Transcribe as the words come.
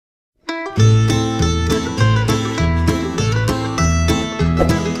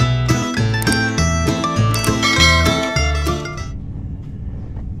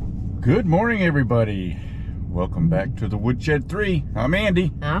morning, everybody. Welcome back to the Woodshed 3. I'm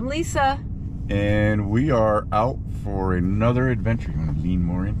Andy. I'm Lisa. And we are out for another adventure. You want to lean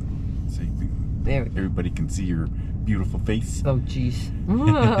more in? So everybody can see your beautiful face. Oh, jeez.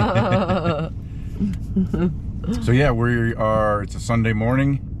 So yeah, it's a Sunday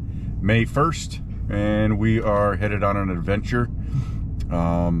morning, May 1st, and we are headed on an adventure.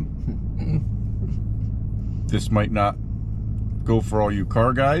 This might not go for all you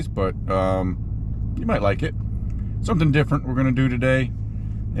car guys, but you might like it. Something different we're going to do today,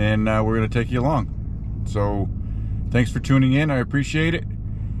 and we're going to take you along. So thanks for tuning in. I appreciate it.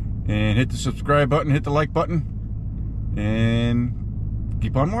 And hit the subscribe button, hit the like button, and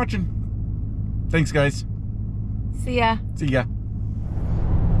keep on watching. Thanks, guys. See ya. See ya.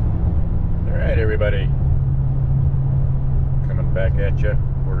 All right, everybody. Coming back at you.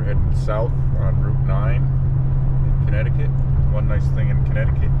 We're heading south on Route 9 in Connecticut. One nice thing in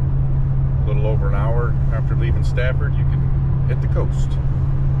Connecticut, a little over an hour after leaving Stafford, you can hit the coast.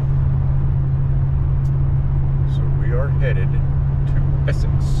 So we are headed to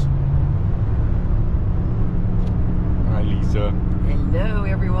Essex. Hi, Lisa. Hello,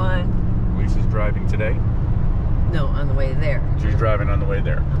 everyone. Lisa's driving today. No, on the way there. She's driving on the way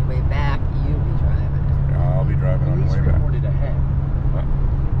there. On the way back, you'll be driving. I'll be driving on the way back. Ahead.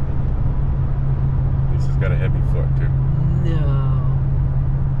 Lisa's got a heavy foot, too. No.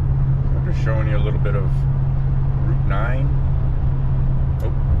 I'm just showing you a little bit of Route 9.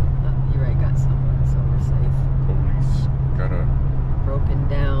 Oh, you're right, got someone, so we're safe. Police got a Broken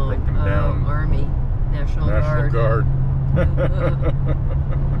down Army, National Guard.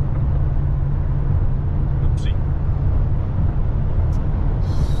 Oopsie.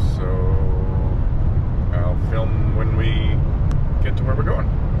 So I'll film when we get to where we're going.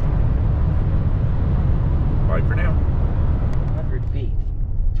 Bye for now. 100 feet.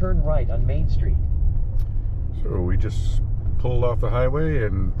 Turn right on Main Street. So we just pulled off the highway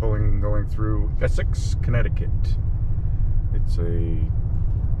and going through Essex, Connecticut. It's a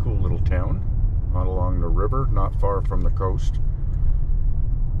cool little town out along the river, not far from the coast.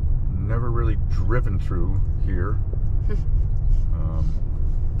 Never really driven through here. It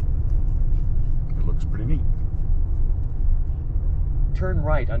looks pretty neat. Turn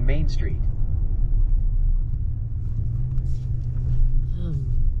right on Main Street.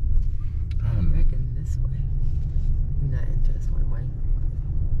 I reckon this way. You're not into this one way.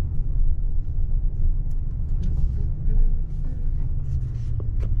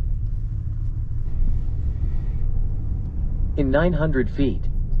 In 900 feet,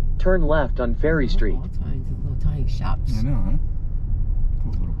 turn left on Ferry Street. All kinds of little tiny shops. I know, huh?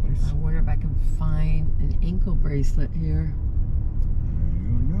 Cool little place. I wonder if I can find an ankle bracelet here. I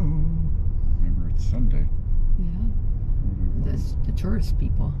don't know. Remember, it's Sunday. Yeah. That's the tourist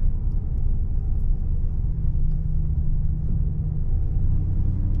people.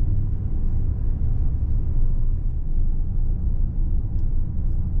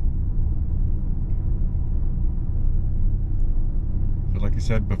 Like I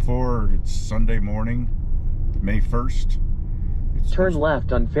said before, it's Sunday morning, May 1st. Turn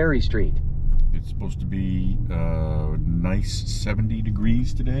left on Ferry Street. It's supposed to be nice 70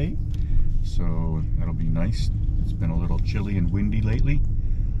 degrees today, so that'll be nice. It's been a little chilly and windy lately,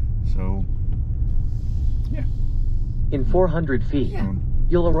 so yeah. In 400 feet,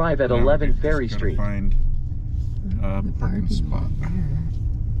 you'll arrive at 11 Ferry Street. Find a parking spot. I'm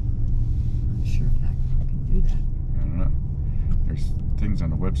not sure if I can do that. I don't know. There's things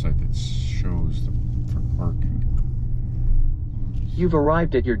on the website that shows for parking. You've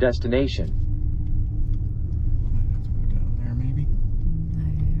arrived at your destination. Let's go down there, maybe. I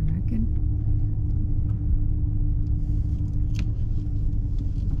reckon.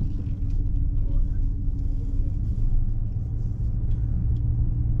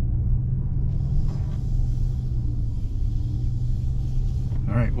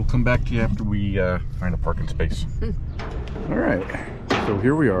 All right, we'll come back to you after we find a parking space. All right, so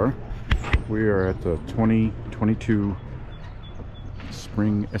here we are. We are at the 2022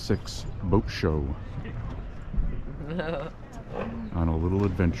 Spring Essex Boat Show on a little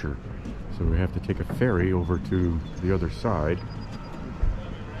adventure. So we have to take a ferry over to the other side.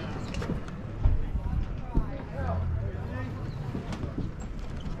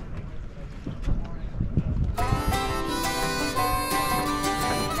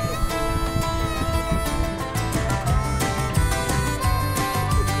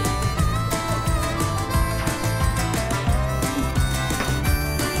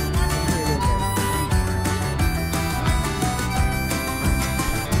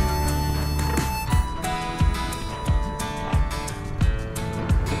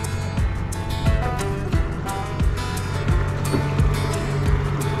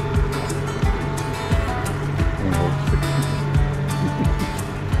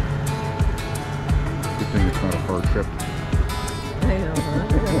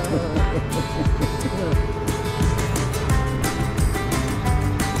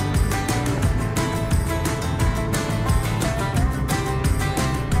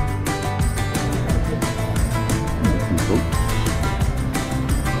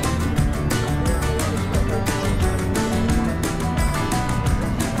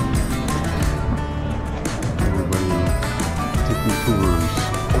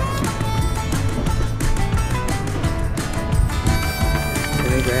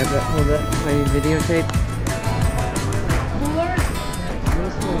 Videotape.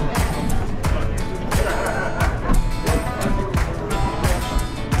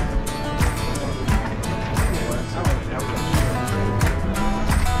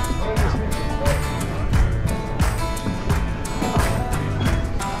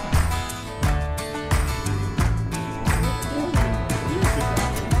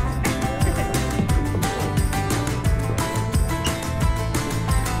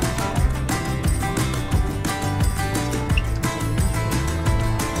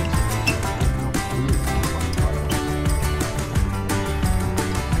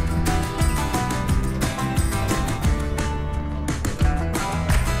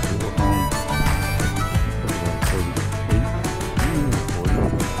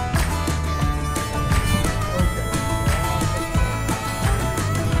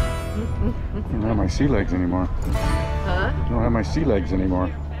 Sea legs anymore. Huh? I don't have my sea legs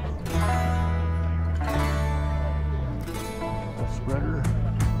anymore. A spreader.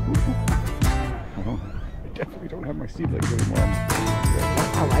 I definitely don't have my sea legs anymore.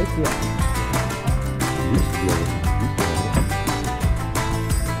 That's how I feel. Used to be able to.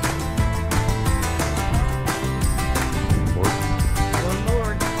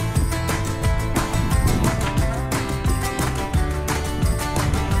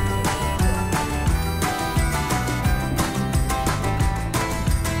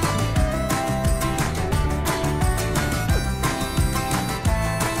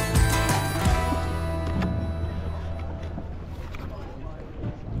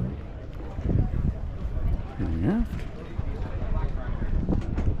 Yeah.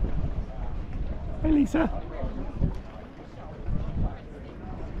 Hi, Lisa.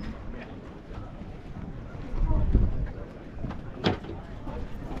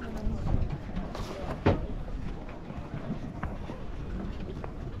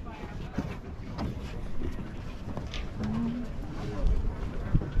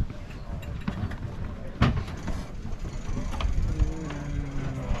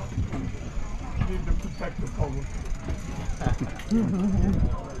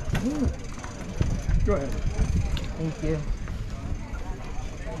 Go ahead. Thank you.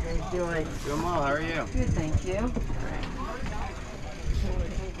 How you guys doing? Doing well, how are you? Good, thank you.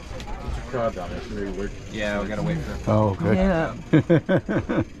 There's a crowd down there, so maybe wait. Yeah, we gotta wait for it. Oh, okay. Yeah.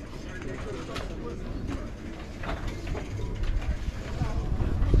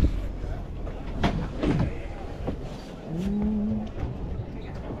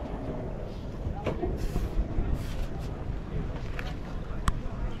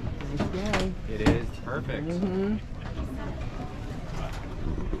 It is perfect.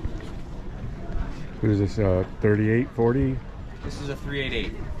 What is this, 38, 40? This is a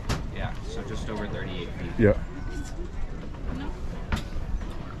 388. Yeah, so just over 38 feet. Yeah.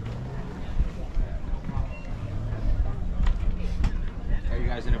 Are you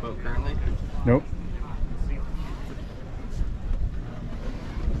guys in a boat currently? Nope.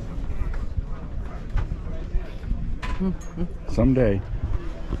 Someday.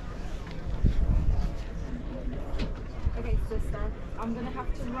 Okay, sister, I'm gonna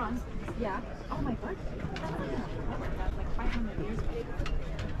have to run. Yeah. Oh my god. That's like 500 years.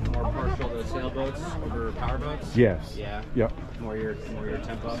 More partial to sailboats over powerboats? Yes. Yeah. Yep. More your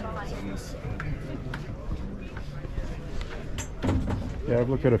tempo. Yeah, I've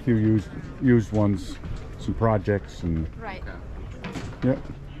looked at a few used ones, some projects, and Right. Okay. yep.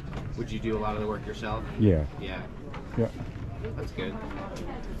 Would you do a lot of the work yourself? Yeah. Yeah. Yep. That's good.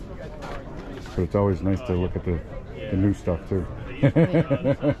 But it's always nice to look at the new stuff too. It's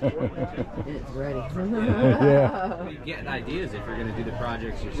ready. Yeah. You get ideas if you're going to do the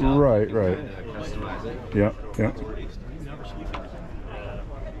projects yourself. Right, you can right. kinda customize it. Yep. Yep.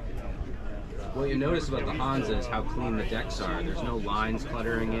 What you notice about the Hansa is how clean the decks are. There's no lines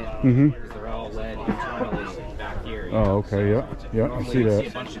cluttering it. Mhm. They're all led internally back here. you Oh, know, okay. Yeah. Yeah. I Normally see you see a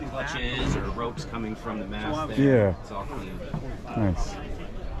that. bunch of clutches or ropes coming from the mast there. Yeah. It's all clean. Nice.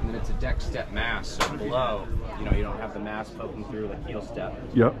 And then it's a deck step mast, so below, you know, you don't have the mast poking through like heel step.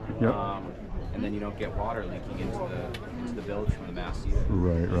 Yep. Yep. And then you don't get water leaking into the bilge from the mast either.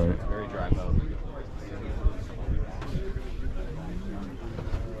 Right. So Right. it's a very dry boat.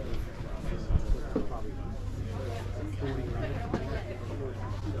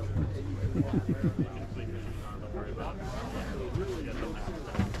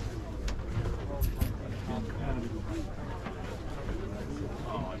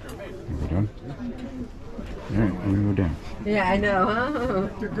 We're done. All right, we're gonna go down. Yeah, I know, huh?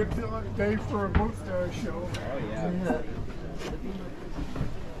 It's a good day for a boat show. Oh yeah. Yeah.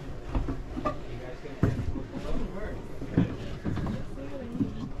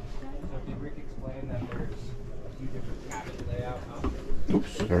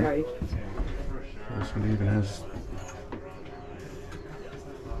 Sorry. This one even has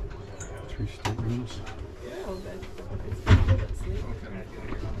 3 staterooms.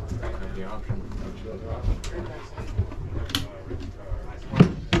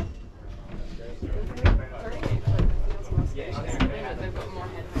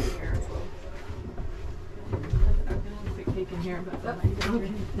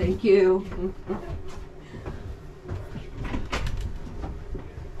 Okay, thank you.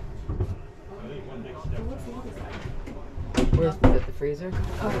 Where's the freezer?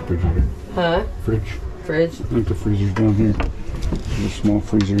 Refrigerator. Huh? Fridge. Fridge? I think the freezer's down here. There's a small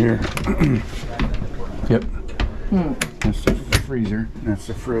freezer here. Yep. That's the freezer. That's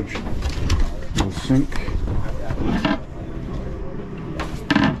the fridge. Little sink.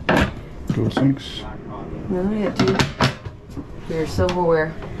 Dual sinks. No, yeah, two. For your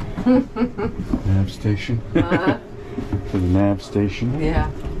silverware. Nav station. For the nav station. Yeah.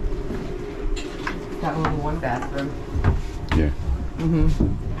 Got only one bathroom. Yeah.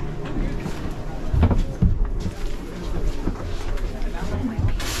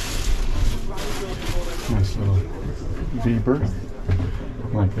 Nice little V berth.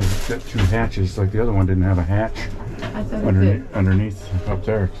 Like it's got 2 hatches. Like the other one didn't have a hatch I thought underneath up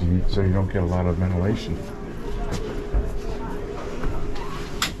there, so you don't get a lot of ventilation.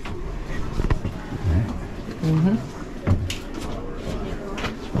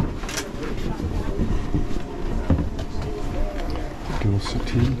 Dual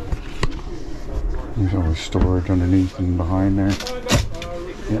settee. There's always storage underneath and behind there.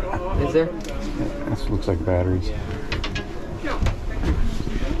 Yeah. Is there? Yeah, this looks like batteries.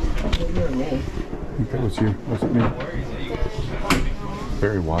 Me. I think that was you. Was it me?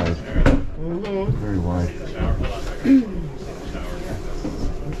 Very wide. Very wide.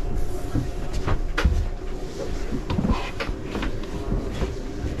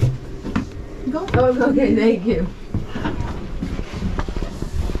 Oh, okay, thank you.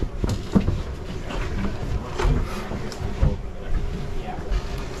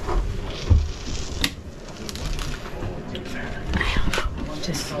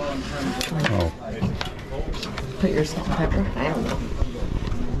 Just Oh. put your salt and pepper. I don't know.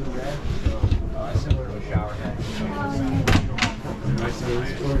 Similar to a shower head.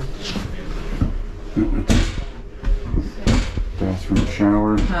 Bathroom,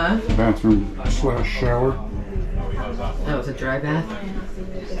 shower. Huh? Bathroom / shower. Oh, it's a dry bath?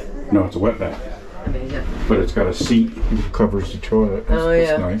 No, it's a wet bath. I mean, yeah. But it's got a seat that covers the toilet. That's, Oh,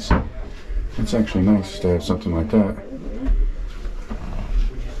 yeah. that's nice. It's actually nice to have something like that.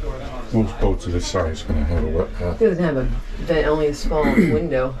 Most boats of this size are going to have a wet bath. It doesn't have a vent, only a small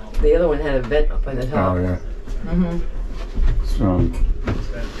window. The other one had a vent up on the top. Oh, yeah. So,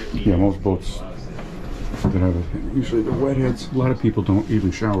 yeah, most boats that have usually the wet heads. A lot of people don't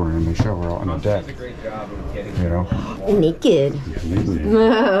even shower in them. They shower out on the deck. You know? Naked.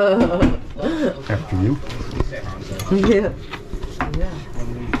 After you. Yeah. When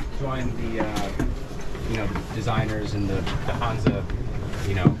we joined the, the designers and the Hansa,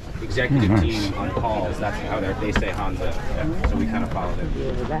 executive team on calls, that's how they say Hansa. Yeah. So we kind of followed it.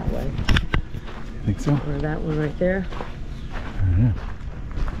 Over that way. Think so? Or that one right there. Yeah.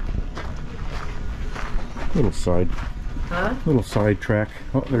 Little side. Huh? Little side track.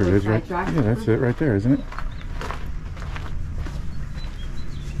 Oh, there it is, right? Track? Yeah, that's it right there, isn't it?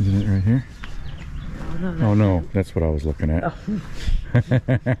 Isn't it right here? Oh no, that's what I was looking at. Oh.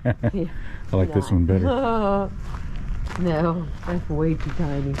 I like this one better. Oh, no, that's way too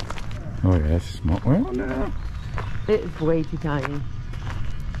tiny. Oh yeah, that's small. Well, no. It's way too tiny.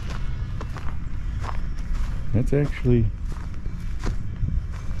 That's actually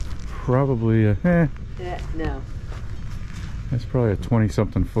probably a, No. that's probably a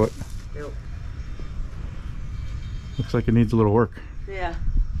 20-something foot. Nope. Looks like it needs a little work. Yeah.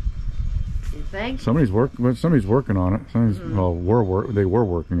 You think? Somebody's working on it. Well, they were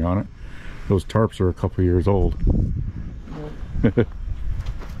working on it. Those tarps are a couple years old.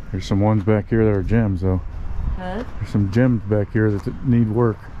 There's some ones back here that are gems, though. Huh? There's some gems back here that need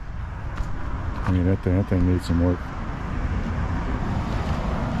work. I mean, that thing needs some work.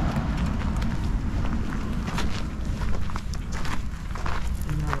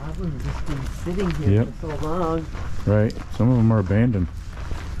 I've just been sitting here for so long. Right. Some of them are abandoned.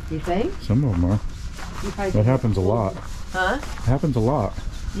 You think? Some of them are. That happens a lot. Huh? It happens a lot.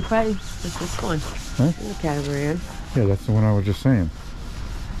 You probably, it's this one. Huh? The catamaran. Yeah, that's the one I was just saying.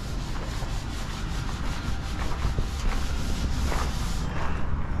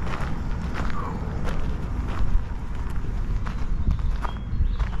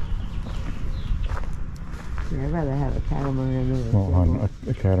 There I'd rather have a catamaran than a Well, hon, sailboat.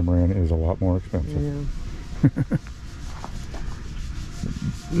 a catamaran is a lot more You expensive. know.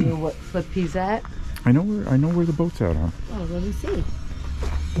 You know what flip he's at? I know where the boat's out, hon. Oh, let me see.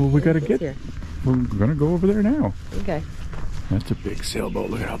 Well, we gotta It's get. here. We're gonna go over there now. Okay. That's a big sailboat.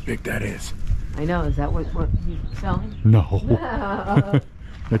 Look at how big that is. I know. Is that what he's selling? No.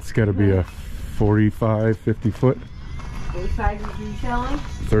 That's got to be a 45, 50 foot. 45 is he selling?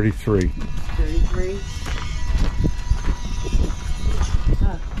 33. 33.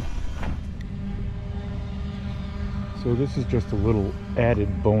 Huh. So this is just a little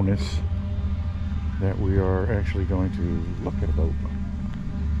added bonus that we are actually going to look at a boat.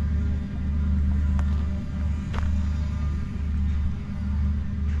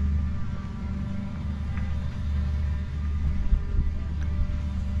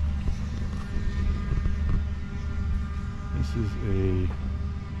 This is a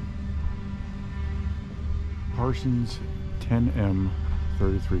Parsons 10M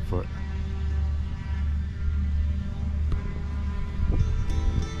 33 foot.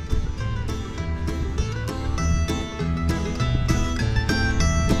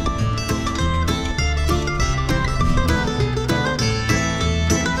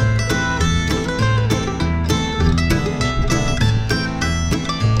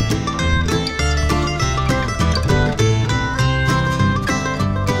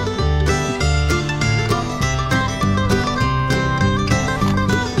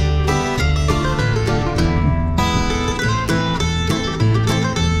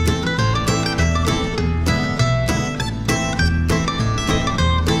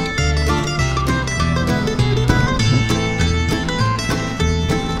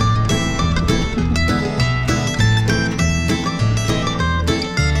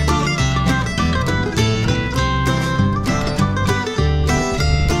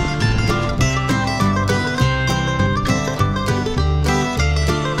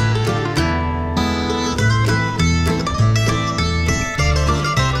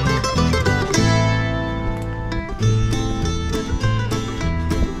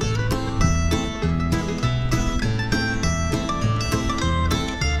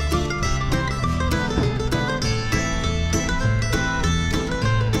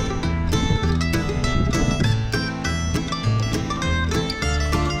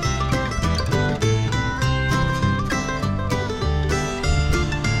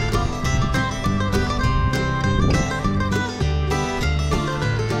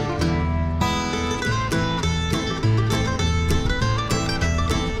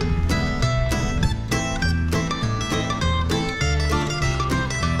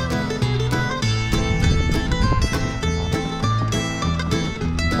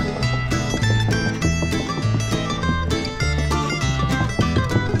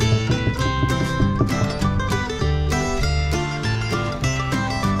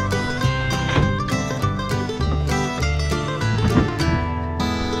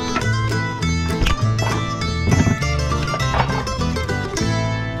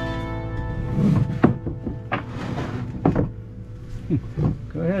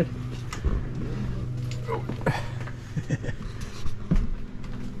 Go ahead.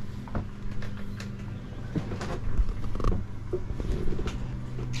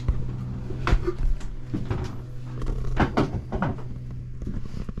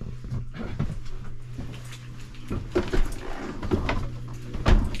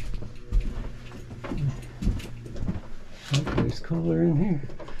 It's cooler in here.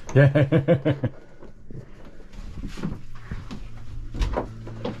 Yeah.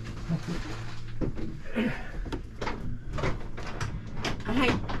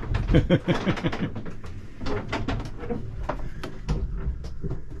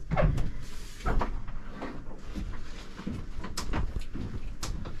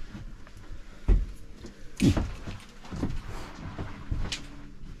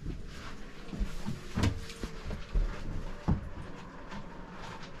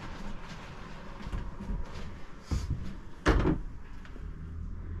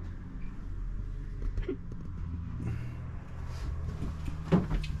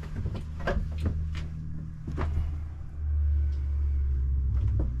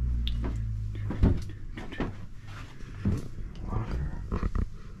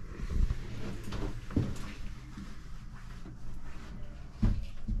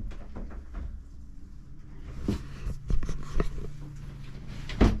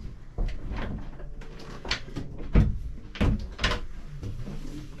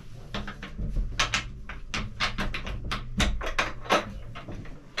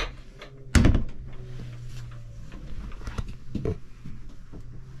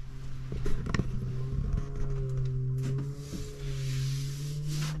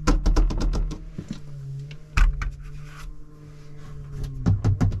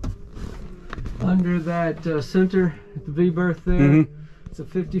 Under that center at the V-berth there, Mm-hmm. it's a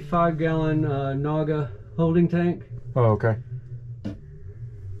 55-gallon Naga holding tank. Oh, okay.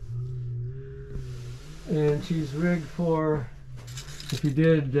 And she's rigged for, if you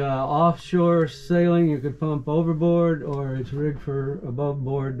did offshore sailing, you could pump overboard, or it's rigged for above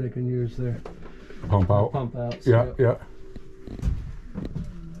board. They can use their Pump out. pump outs. Yeah, yeah.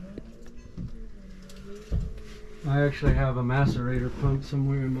 I actually have a macerator pump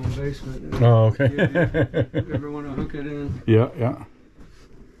somewhere in my basement. Oh, okay. If you ever want to hook it in. Yeah, yeah.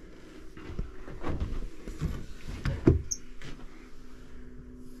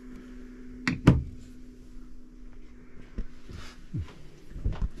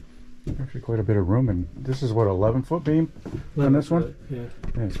 Actually, quite a bit of room, and this is what, 11-foot beam on this one? Yeah.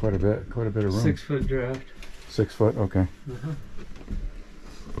 Yeah, it's quite a bit of room. 6-foot draft. 6 foot, okay. Uh-huh.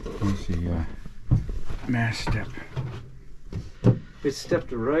 Let me see. Mast step. It's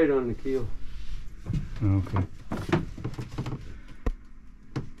stepped right on the keel. Okay.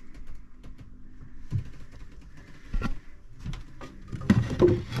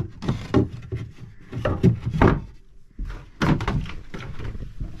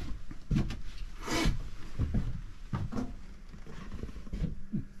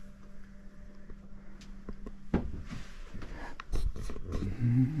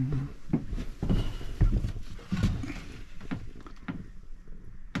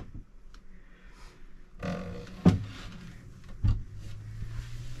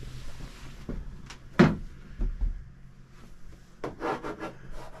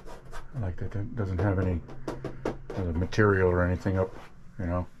 Like that doesn't have any material or anything up, you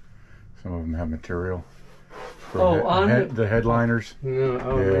know. Some of them have material. For the headliners. No,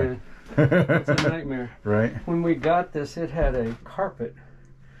 oh Yeah. man, it's a nightmare. Right? When we got this, it had a carpet,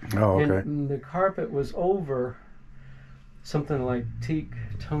 Oh, okay. and the carpet was over something like teak,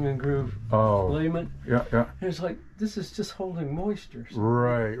 tongue and groove Oh, layment. yeah, yeah. And it's like, this is just holding moisture. So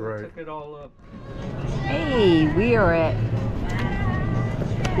Right, we right. took it all up. Hey, we are at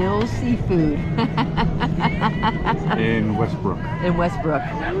Bill's Seafood In Westbrook. in Westbrook.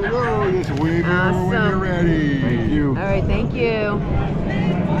 Hello, yes, we go when you're Awesome. ready. Thank you. All right, thank you.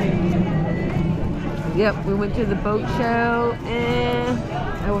 Yep, we went to the boat show and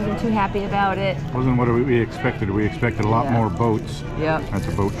I wasn't too happy about it. Wasn't what we expected. We expected a lot Yeah. more boats Yep, at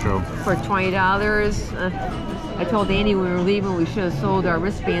the boat show. for $20. I told Andy when we were leaving we should have sold our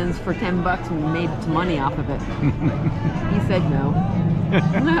wristbands for $10 and we made some money off of it. He said no.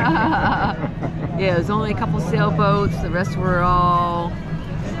 Yeah, it was only a couple sailboats. The rest were all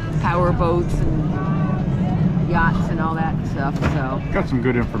power boats and yachts and all that stuff. So, Got some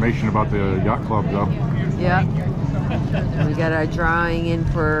good information about the yacht club, though. yeah, we got our drawing in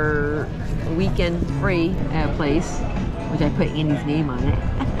for a weekend free at a place, which I put Andy's name on it.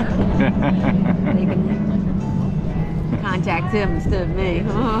 They can contact him instead of me.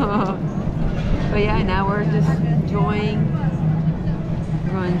 But yeah, now we're just enjoying.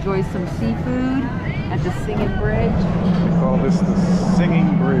 We're going to enjoy some seafood at the Singing Bridge. We call this the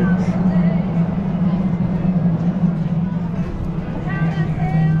Singing Bridge.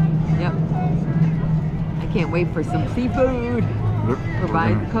 Yep. I can't wait for some seafood. We're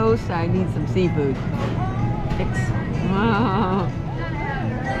by the coast. I need some seafood. Fix.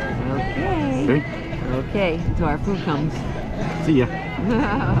 Okay. Okay. Okay, until our food comes. See ya.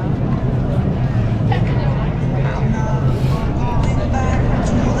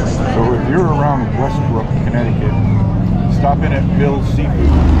 So if you're around Westbrook, Connecticut, stop in at Bill's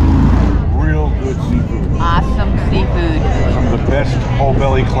Seafood. Real good seafood. Awesome seafood. Some of the best whole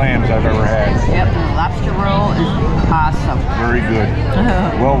belly clams I've ever had. Yep, the lobster roll is awesome. Very good.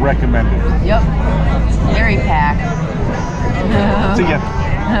 Well recommended. Yep, very packed. See ya.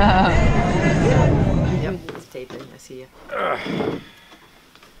 Yep, it's taping. I see you.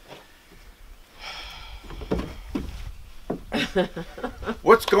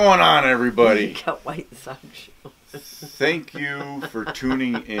 What's going on, everybody? You got white suction. Thank you for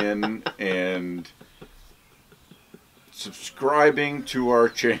tuning in and subscribing to our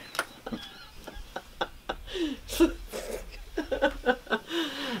channel.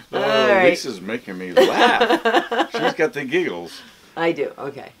 Alright. Lisa's making me laugh. She's got the giggles. I do.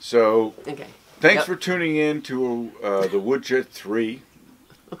 Okay. So, Okay. thanks Yep. for tuning in to the Woodjet 3.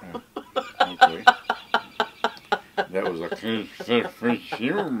 Okay. That was a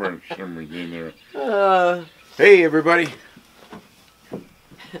humor in there. Hey, everybody.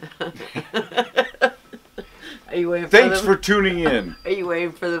 Are you waiting for Thanks them? for tuning in. Are you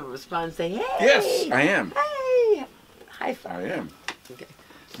waiting for the response? Say, hey. Yes, I am. Hey. High five. I am. Okay.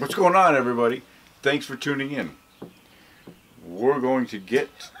 What's going on, everybody? Thanks for tuning in. we're going to get.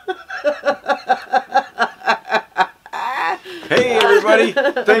 Hey everybody!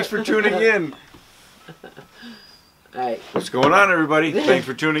 Thanks for tuning in. All right. What's going on, everybody? Thanks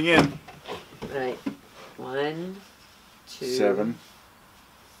for tuning in. All right. 1, 2, 7.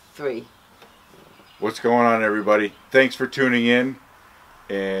 3. What's going on, everybody? Thanks for tuning in,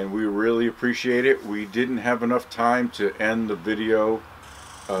 and we really appreciate it. We didn't have enough time to end the video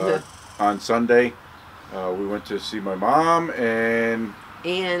on Sunday. We went to see my mom, and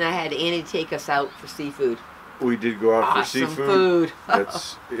I had Annie take us out for seafood. we did go out Awesome for seafood. food.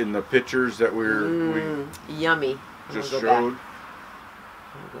 That's in the pictures that we Yummy. just go showed. Back.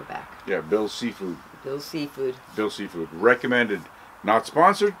 I'm gonna go back. Yeah, Bill's Seafood. Bill's Seafood. Bill's Seafood. Recommended. Not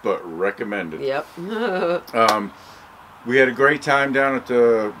sponsored, but recommended. Yep. We had a great time down at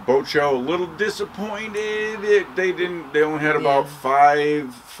the boat show. A little disappointed. They only had about 4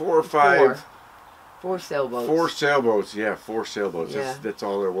 or 5. 4 sailboats. 4 sailboats. Yeah, 4 sailboats. Yeah. That's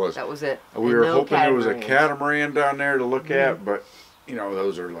all there was. That was it. We And were no hoping there was a catamarans. catamaran down there to look at, but you know,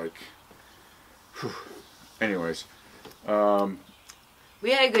 those are like. Whew. Anyways, We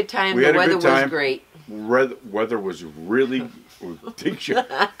had a good time. We The had a weather good time. was great. weather was really. 1,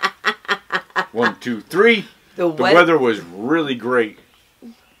 2, 3. The The weather was really great.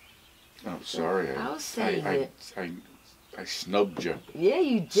 Oh, sorry. I was saying it. I snubbed you. Yeah,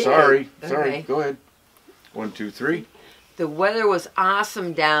 you did. Sorry. Okay. Sorry. Go ahead. 1, 2, 3. The weather was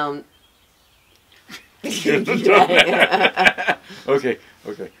awesome down. Okay.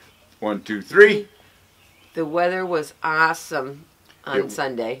 1, 2, 3. The weather was awesome on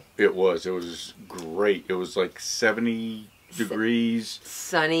Sunday. It was great. It was like 70 degrees.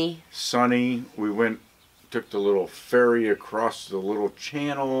 Sunny. Sunny. We took the little ferry across the little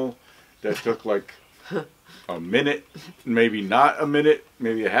channel. That took like a minute, maybe not a minute,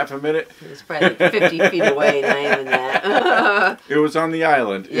 maybe a half a minute. It was probably like 50 feet away, not even that. It was on the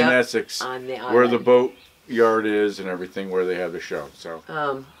island in Essex, on the where the island. boat yard is and everything, where they have the show. So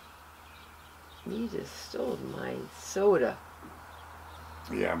You just stole my soda.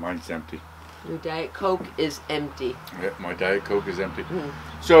 yeah, mine's empty. Your Diet Coke is empty. Yeah, my Diet Coke is empty.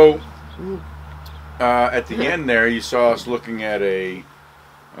 So at the end there, you saw us looking at a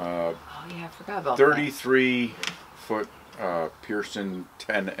Oh yeah, I forgot about 33-foot Pearson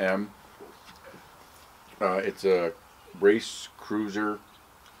 10M. It's a race cruiser.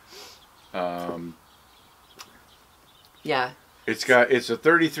 Yeah. It's a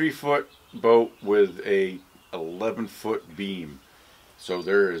 33-foot boat with a 11-foot beam. So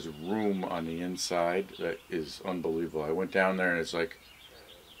there is room on the inside that is unbelievable. I went down there and it's like,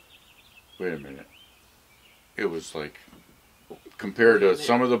 wait a minute. It was like, compared to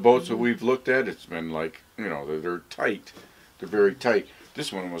some of the boats that we've looked at, it's been like, you know, they're tight. They're very tight.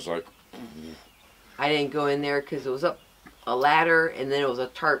 This one was like... I didn't go in there because it was up a ladder and then it was a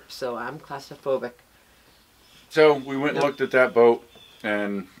tarp, so I'm claustrophobic. So we went and looked at that boat,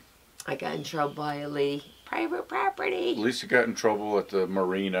 and I got in trouble by a lady. Private property. Lisa got in trouble at the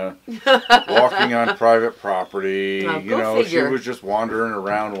marina, walking on private property. Oh, You go know, figure. she was just wandering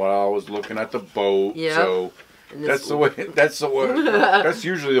around while I was looking at the boat. Yep. So And that's the way. That's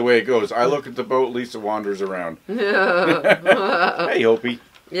usually the way it goes. I look at the boat, Lisa wanders around. Hey, Opie.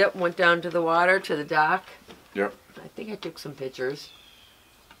 Yep, went down to the water, to the dock. Yep. I think I took some pictures.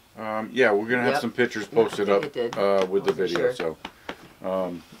 Yeah, we're gonna have some pictures posted I up think it did. with the For video. sure.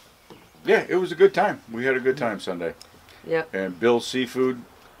 So, yeah, it was a good time. We had a good time Sunday. Yep. And Bill's Seafood.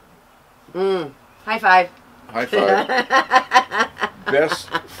 High five. High five.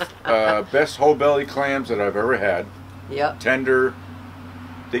 Best whole belly clams that I've ever had. Yep. Tender.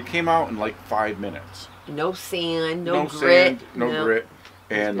 They came out in like 5 minutes. No sand, no grit. Sand, no grit.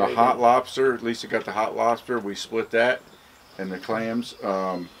 And the very hot good. lobster, Lisa got the hot lobster. We split that and the clams.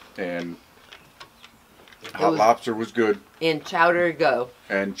 And hot lobster was good. And chowder to go.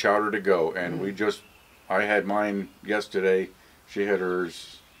 And chowder to go. And I had mine yesterday. She had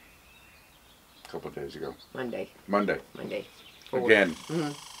hers a couple of days ago. Monday. Monday. Forward. Again,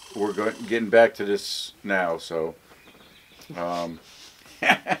 we're getting back to this now, so, well.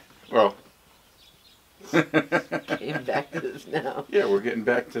 Getting back to this now. Yeah, we're getting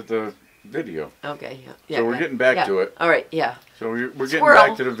back to the video. Okay, yeah. So we're getting back to it. All right, yeah. So we're getting Squirrel.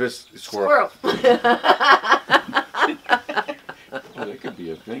 back to the Squirrel. Oh, that could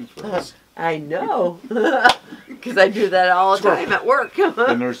be a thing for us. I know. Because I do that all the time at work.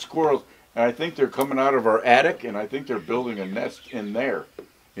 And there's squirrels. And I think they're coming out of our attic, and I think they're building a nest in there,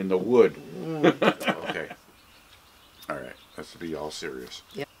 in the wood. Okay. All right. Let's be all serious.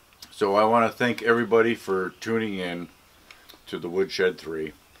 Yep. So I want to thank everybody for tuning in to the Woodshed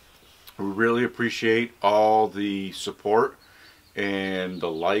 3. We really appreciate all the support and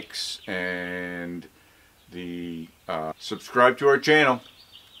the likes and the subscribe to our channel.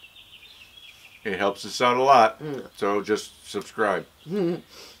 It helps us out a lot. So just subscribe.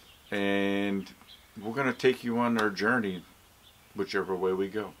 And we're going to take you on our journey whichever way we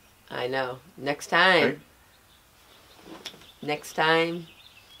go. I know. Next time. Okay? Next time.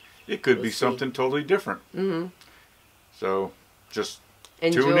 It could We'll be see. something totally different. So just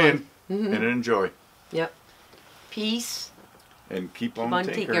Enjoy. tune in and enjoy. Yep. Peace. And keep Keep on on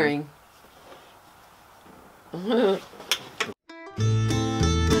tinkering. tinkering.